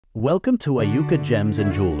Welcome to Ayuka Gems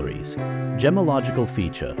and Jewellery's gemological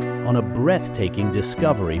feature on a breathtaking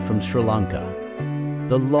discovery from Sri Lanka.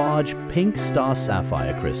 The large pink star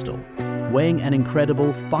sapphire crystal, weighing an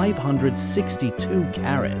incredible 562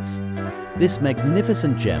 carats. This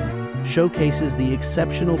magnificent gem showcases the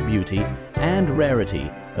exceptional beauty and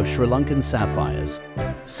rarity of Sri Lankan sapphires,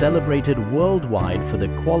 celebrated worldwide for the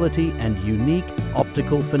quality and unique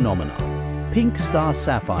optical phenomena. Pink star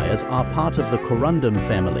sapphires are part of the corundum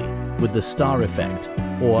family with the star effect,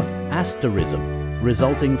 or asterism,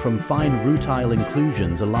 resulting from fine rutile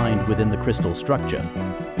inclusions aligned within the crystal structure.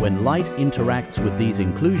 When light interacts with these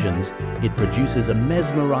inclusions, it produces a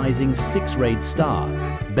mesmerizing six-rayed star,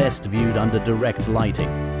 best viewed under direct lighting.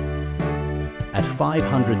 At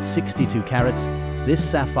 562 carats, this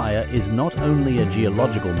sapphire is not only a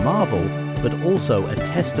geological marvel, but also a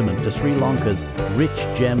testament to Sri Lanka's rich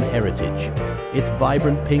gem heritage. Its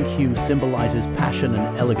vibrant pink hue symbolizes passion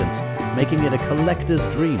and elegance, making it a collector's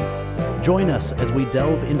dream. Join us as we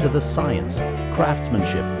delve into the science,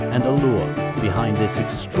 craftsmanship, and allure behind this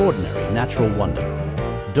extraordinary natural wonder.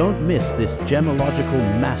 Don't miss this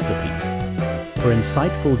gemological masterpiece. For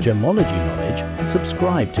insightful gemology knowledge,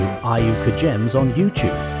 subscribe to Ayuka Gems on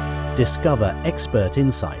YouTube. Discover expert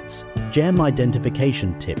insights, gem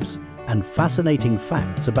identification tips, and fascinating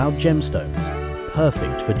facts about gemstones,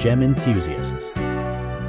 perfect for gem enthusiasts.